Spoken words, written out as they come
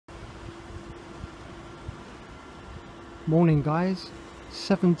Morning guys,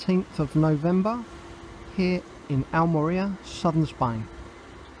 17th of November here in Almeria, southern Spain.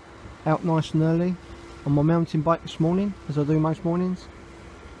 Out nice and early on my mountain bike this morning, as I do most mornings.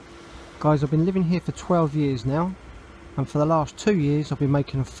 Guys, I've been living here for 12 years now, and for the last 2 years I've been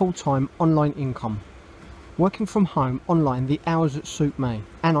making a full-time online income. Working from home online the hours that suit me,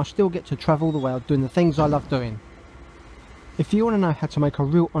 and I still get to travel the world doing the things I love doing. If you want to know how to make a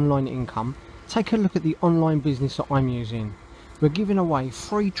real online income, take a look at the online business that I'm using. We're giving away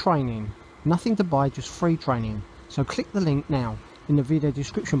free training, nothing to buy, just free training. So click the link now in the video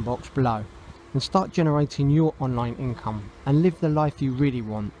description box below and start generating your online income and live the life you really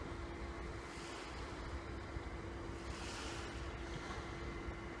want.